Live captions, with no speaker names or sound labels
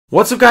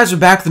What's up, guys? We're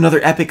back with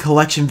another epic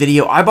collection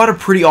video. I bought a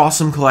pretty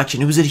awesome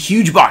collection. It was a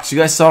huge box. You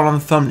guys saw it on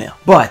the thumbnail.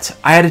 But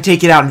I had to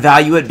take it out and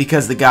value it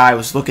because the guy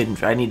was looking,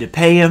 I need to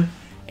pay him.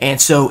 And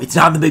so it's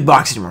not in the big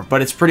box anymore.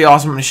 But it's pretty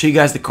awesome. I'm going to show you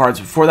guys the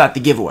cards. Before that, the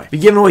giveaway.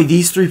 We're giving away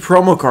these 3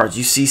 promo cards.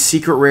 You see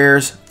secret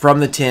rares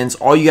from the tins.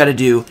 All you got to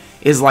do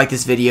is like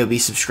this video, be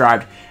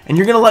subscribed, and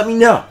you're going to let me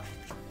know.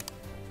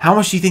 How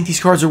much do you think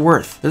these cards are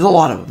worth? There's a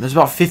lot of them. There's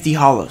about 50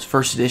 holos.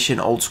 First edition,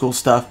 old school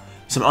stuff.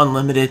 Some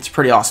unlimited. It's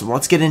pretty awesome.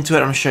 Let's get into it.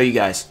 I'm going to show you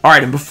guys.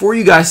 Alright, and before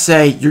you guys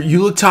say,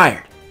 you look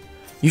tired,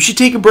 you should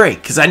take a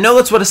break. Because I know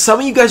that's what some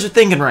of you guys are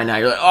thinking right now.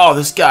 You're like, oh,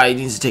 this guy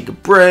needs to take a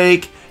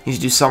break. He needs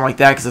to do something like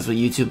that because that's what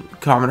YouTube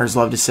commenters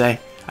love to say.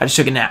 I just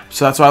took a nap,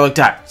 so that's why I look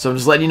tired. So I'm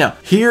just letting you know.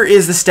 Here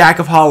is the stack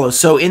of holos.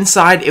 So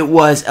inside it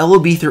was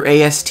LOB through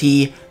AST.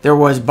 There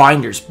was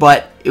binders,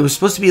 but it was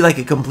supposed to be like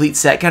a complete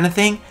set kind of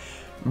thing.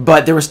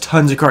 But there was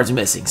tons of cards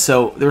missing,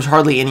 so there was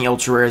hardly any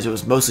ultra rares. It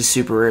was mostly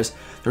super rares.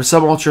 There were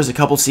some ultras, a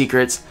couple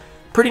secrets.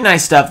 Pretty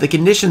nice stuff. The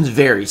conditions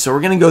vary, so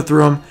we're going to go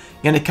through them.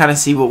 Going to kind of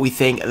see what we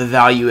think the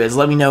value is.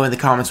 Let me know in the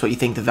comments what you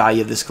think the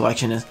value of this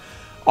collection is.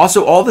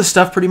 Also, all this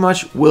stuff pretty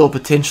much will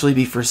potentially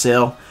be for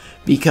sale,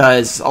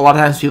 because a lot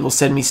of times people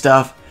send me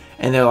stuff,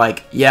 and they're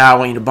like, yeah, I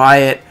want you to buy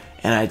it.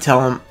 And I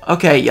tell them,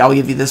 okay, yeah, I'll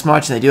give you this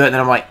much, and they do it, and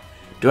then I'm like,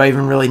 do I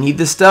even really need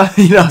this stuff?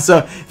 You know, so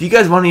if you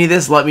guys want any of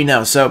this, let me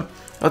know. So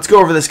let's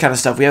go over this kind of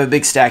stuff. We have a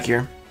big stack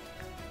here.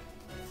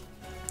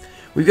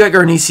 We've got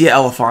Garnecia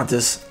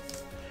Elephantis.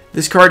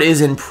 This card is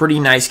in pretty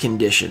nice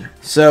condition.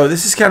 So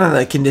this is kind of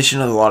the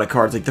condition of a lot of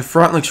cards. Like the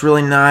front looks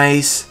really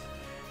nice.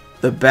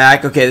 The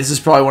back, okay, this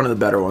is probably one of the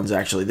better ones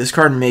actually. This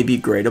card may be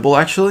gradable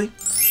actually.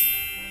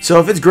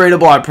 So if it's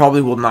gradable, I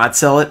probably will not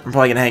sell it. I'm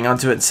probably going to hang on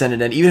to it and send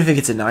it in, even if it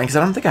gets a 9, because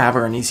I don't think I have a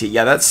Garnecia.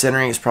 Yeah, that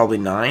centering is probably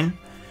 9.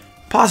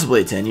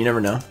 Possibly a 10, you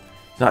never know.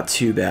 It's not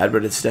too bad,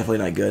 but it's definitely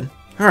not good.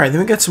 Alright,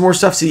 then we got some more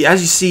stuff. See, as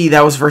you see,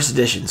 that was first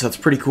edition, so it's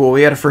pretty cool.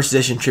 We had a first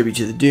edition tribute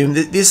to the Doom.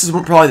 This is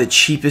probably the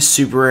cheapest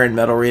super rare in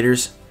Metal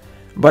Raiders.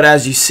 But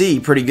as you see,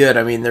 pretty good.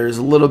 I mean, there's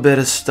a little bit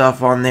of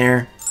stuff on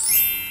there.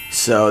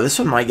 So this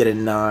one might get a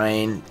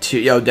 9.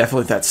 Yo, definitely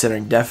with that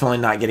centering. Definitely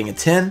not getting a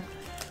 10.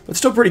 But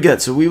still pretty good.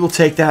 So we will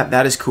take that.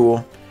 That is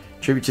cool.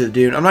 Tribute to the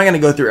Doom. I'm not going to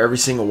go through every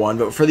single one,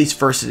 but for these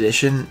first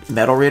edition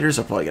Metal Raiders,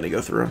 I'm probably going to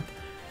go through them.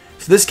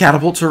 So this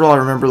Catapult Turtle, I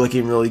remember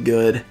looking really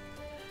good.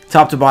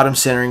 Top to bottom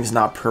centering is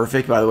not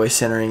perfect. By the way,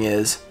 centering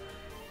is,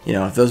 you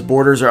know, if those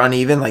borders are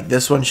uneven, like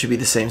this one should be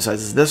the same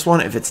size as this one.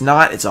 If it's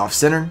not, it's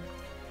off-center.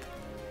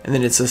 And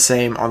then it's the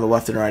same on the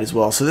left and right as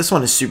well. So this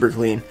one is super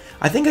clean.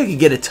 I think I could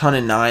get a ton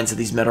of 9s of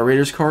these Metal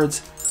Raiders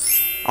cards.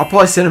 I'll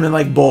probably send them in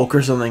like bulk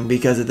or something,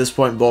 because at this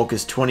point bulk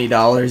is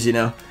 $20, you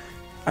know.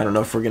 I don't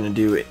know if we're going to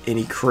do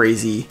any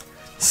crazy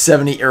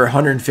 $70 or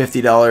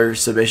 $150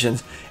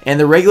 submissions. And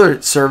the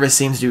regular service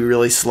seems to be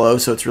really slow,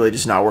 so it's really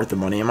just not worth the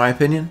money in my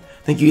opinion.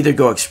 I think you either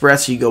go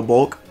express or you go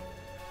bulk.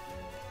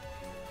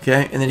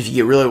 Okay, and then if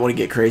you really want to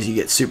get crazy, you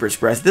get super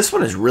express. This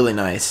one is really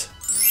nice.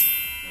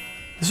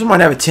 This one might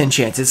have a 10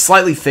 chance. It's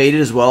slightly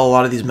faded as well. A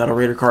lot of these Metal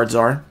Raider cards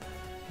are.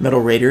 Metal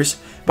Raiders.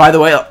 By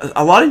the way,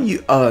 a lot of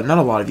you, not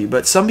a lot of you,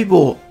 but some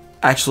people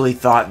actually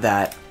thought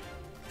that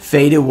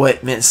faded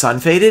what meant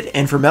sun faded.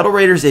 And for Metal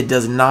Raiders, it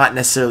does not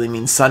necessarily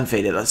mean sun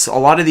faded. A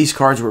lot of these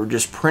cards were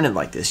just printed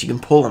like this. You can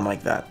pull them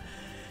like that.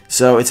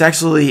 So it's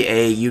actually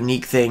a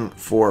unique thing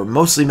for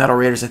mostly Metal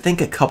Raiders. I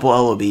think a couple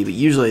LOB, but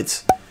usually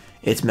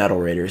it's Metal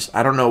Raiders.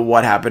 I don't know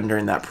what happened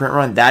during that print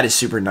run. That is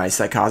super nice,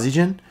 that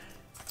Kazigen.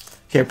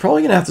 Okay, I'm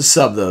probably going to have to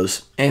sub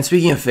those. And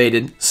speaking of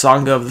faded,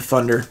 Sangha of the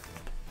Thunder.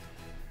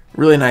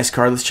 Really nice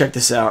card. Let's check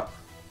this out.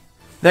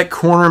 That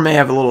corner may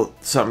have a little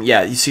something.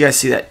 Yeah, you guys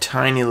see that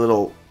tiny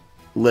little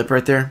lip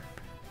right there?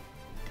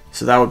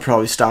 So that would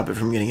probably stop it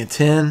from getting a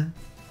 10.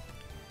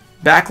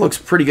 Back looks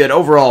pretty good.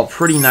 Overall,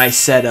 pretty nice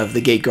set of the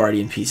Gate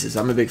Guardian pieces.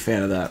 I'm a big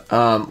fan of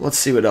that. Let's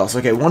see what else.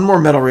 Okay, one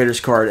more Metal Raiders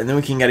card, and then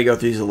we can gotta go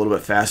through these a little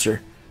bit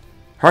faster.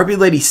 Heartbeat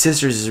Lady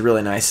Sisters is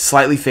really nice.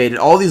 Slightly faded.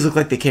 All these look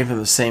like they came from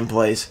the same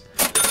place.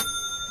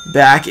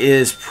 Back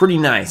is pretty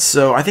nice.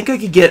 So I think I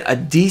could get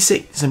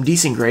some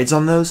decent grades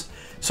on those.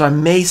 So I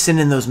may send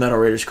in those Metal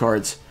Raiders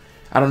cards.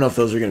 I don't know if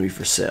those are going to be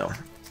for sale.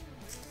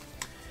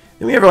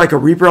 Then we have like a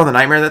Reaper on the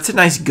Nightmare. That's a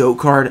nice GOAT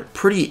card.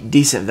 Pretty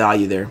decent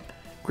value there.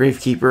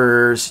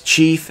 Gravekeeper's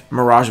Chief,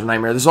 Mirage of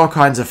Nightmare. There's all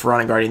kinds of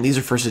Pharaonic Guardian. These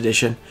are first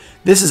edition.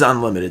 This is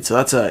unlimited, so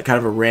that's a kind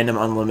of a random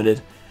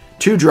unlimited.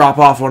 2 drop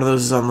off. One of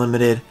those is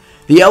unlimited.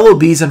 The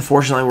LOBs,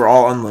 unfortunately, were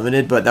all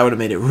unlimited, but that would have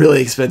made it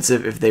really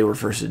expensive if they were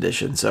first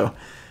edition. So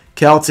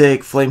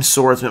Celtic, Flame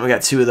Swordsman. We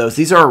got 2 of those.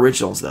 These are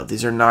originals though.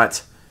 These are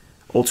not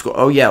old school.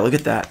 Oh yeah, look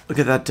at that. Look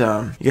at that.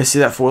 You guys see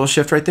that foil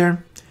shift right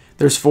there?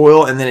 There's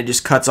foil, and then it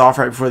just cuts off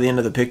right before the end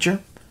of the picture.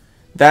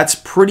 That's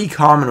pretty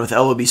common with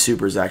LOB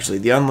Supers, actually.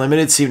 The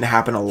Unlimited seem to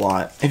happen a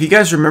lot. If you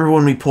guys remember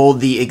when we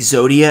pulled the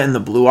Exodia and the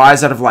Blue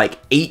Eyes out of like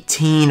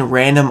 18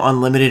 random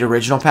Unlimited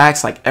original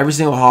packs, like every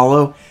single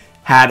holo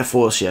had a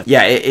foil shift.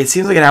 Yeah, it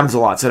seems like it happens a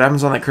lot. So it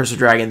happens on that Curse of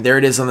Dragon. There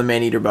it is on the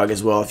Man-Eater Bug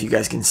as well, if you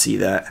guys can see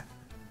that.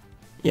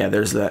 Yeah,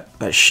 there's that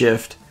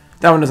shift.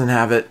 That one doesn't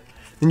have it.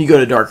 Then you go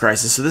to Dark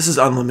Crisis. So this is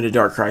Unlimited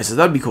Dark Crisis.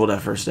 That would be cool to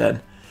have first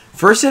ed.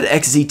 First Ed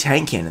XZ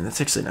Tank Cannon.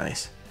 That's actually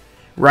nice.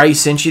 Ryu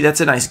Senshi.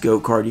 That's a nice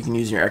GOAT card you can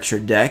use in your extra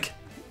deck.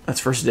 That's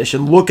first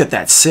edition. Look at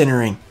that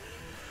centering.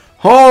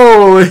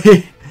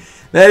 Holy.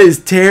 That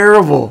is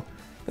terrible.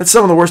 That's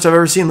some of the worst I've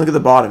ever seen. Look at the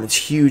bottom. It's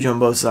huge on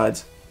both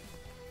sides.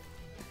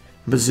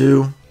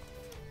 Bazoo.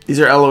 These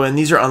are LON.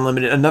 These are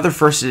unlimited. Another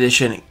first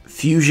edition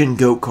Fusion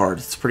GOAT card.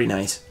 It's pretty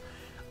nice.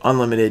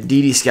 Unlimited.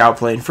 DD Scout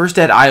Plane. First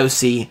Ed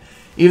IOC.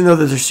 Even though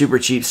those are super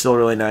cheap, still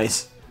really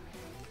nice.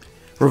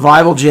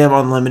 Revival Gem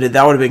Unlimited.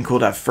 That would have been cool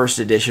to have first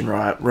edition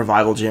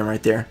Revival Gem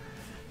right there.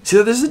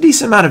 See, there's a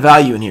decent amount of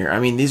value in here. I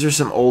mean, these are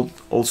some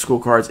old school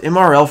cards.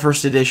 MRL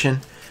first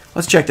edition.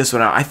 Let's check this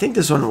one out. I think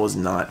this one was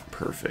not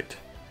perfect.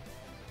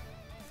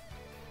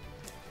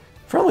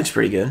 Front looks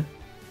pretty good.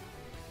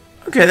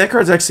 Okay, that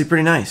card's actually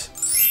pretty nice.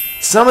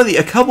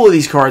 A couple of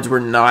these cards were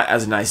not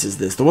as nice as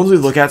this. The ones we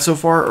look at so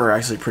far are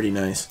actually pretty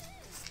nice.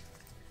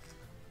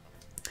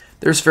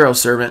 There's Pharaoh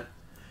Servant.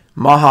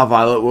 Maha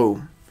Violet.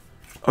 Whoa.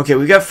 Okay,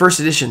 we got first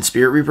edition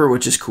Spirit Reaper,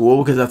 which is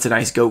cool because that's a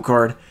nice GOAT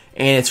card.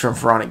 And it's from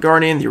Pharaonic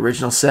Guardian, the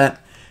original set.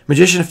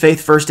 Magician of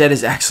Faith First Ed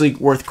is actually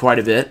worth quite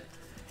a bit.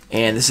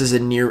 And this is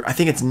I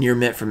think it's near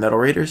mint from Metal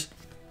Raiders.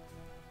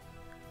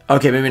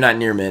 Okay, maybe not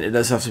near mint. It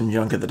does have some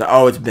junk at the top.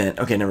 Oh, it's bent.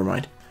 Okay, never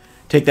mind.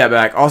 Take that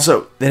back.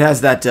 Also, it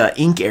has that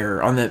ink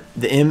error on the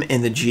M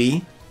and the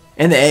G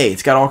and the A.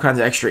 It's got all kinds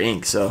of extra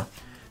ink, so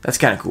that's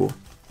kind of cool.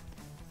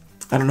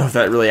 I don't know if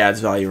that really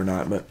adds value or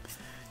not, but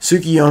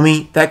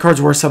Tsukiyomi, that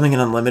card's worth something in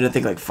Unlimited. I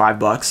think like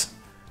 $5.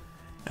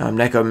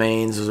 Neko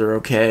Mains, those are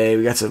okay.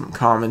 We got some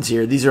commons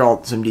here. These are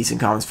all some decent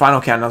commons. Final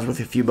Countdown's worth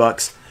a few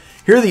bucks.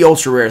 Here are the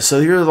ultra rares.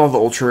 So here are all the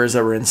ultra rares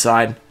that were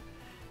inside.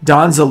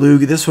 Don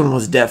Zalug, this one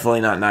was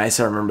definitely not nice.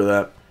 I remember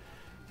that.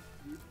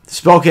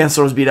 Spell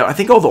Canceller was beat up. I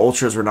think all the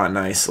ultras were not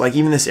nice. Like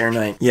even this Air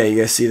Knight. Yeah, you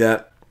guys see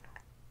that?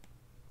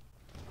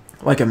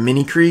 Like a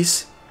mini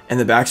crease. And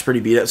the back's pretty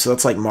beat up. So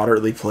that's like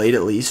moderately played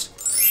at least.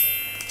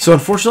 So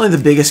unfortunately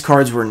the biggest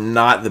cards were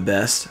not the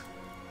best.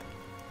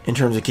 In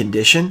terms of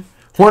condition.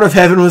 Horn of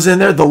Heaven was in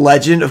there. The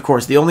Legend, of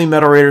course. The only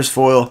Metal Raiders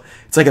foil.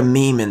 It's like a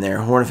meme in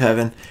there. Horn of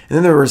Heaven. And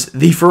then there was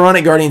the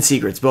Pharaonic Guardian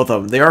Secrets. Both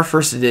of them. They are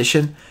first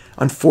edition.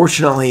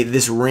 Unfortunately,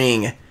 this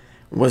ring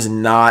was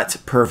not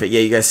perfect. Yeah,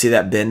 you guys see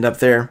that bend up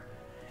there?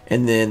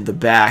 And then the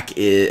back,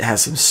 it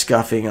has some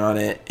scuffing on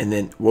it. And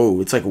then,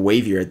 whoa, it's like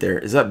wavy right there.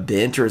 Is that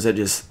bent or is that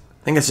just...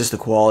 I think it's just the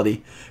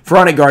quality.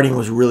 Pharaonic Guardian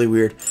was really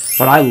weird.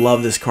 But I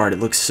love this card. It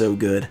looks so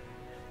good.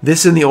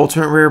 This and the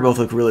Ultimate Rare both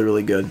look really,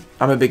 really good.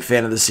 I'm a big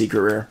fan of the Secret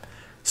Rare.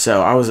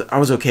 So I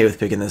was okay with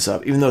picking this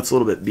up, even though it's a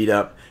little bit beat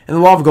up. And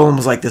the Lava Golem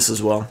was like this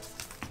as well.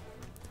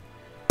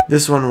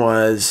 This one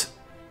was...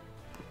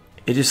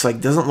 It just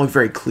like doesn't look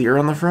very clear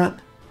on the front.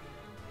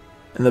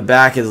 And the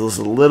back is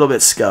a little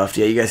bit scuffed.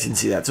 Yeah, you guys can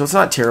see that. So it's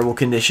not terrible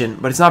condition,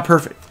 but it's not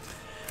perfect.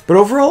 But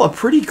overall, a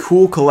pretty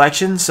cool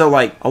collection. So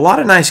like a lot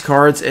of nice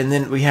cards. And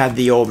then we had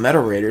the old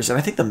Metal Raiders. And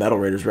I think the Metal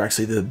Raiders were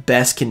actually the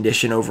best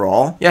condition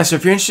overall. Yeah, so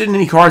if you're interested in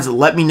any cards,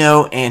 let me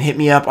know and hit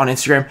me up on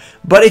Instagram.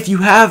 But if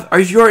you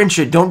are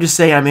interested, don't just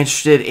say I'm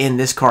interested in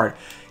this card.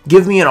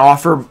 Give me an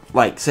offer,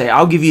 like say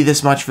I'll give you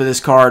this much for this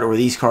card or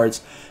these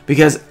cards.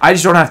 Because I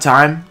just don't have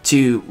time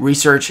to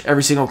research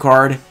every single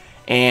card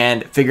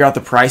and figure out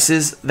the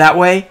prices that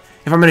way.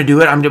 If I'm going to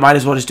do it, I might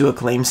as well just do a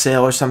claim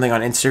sale or something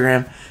on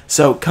Instagram.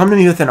 So come to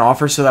me with an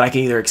offer so that I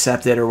can either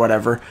accept it or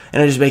whatever.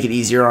 And it'll just make it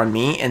easier on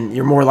me. And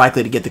you're more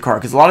likely to get the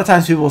card. Because a lot of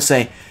times people will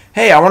say,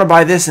 hey, I want to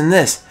buy this and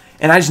this.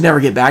 And I just never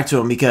get back to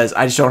them because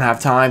I just don't have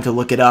time to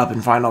look it up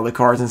and find all the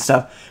cards and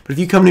stuff. But if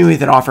you come to me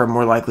with an offer, I'm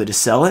more likely to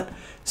sell it.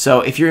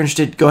 So if you're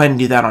interested, go ahead and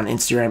do that on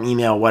Instagram,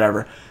 email,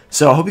 whatever.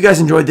 So I hope you guys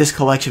enjoyed this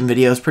collection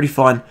video. It's pretty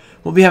fun.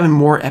 We'll be having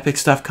more epic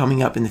stuff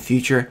coming up in the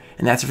future.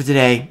 And that's it for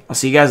today. I'll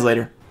see you guys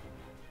later.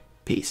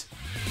 Peace.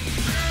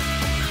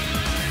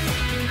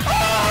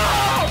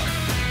 Oh!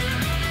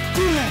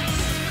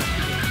 Yes!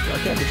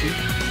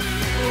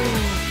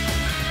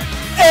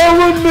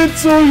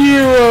 Elemental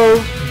Hero,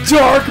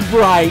 Dark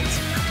Bright.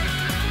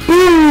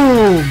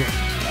 Boom!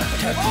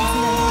 Oh!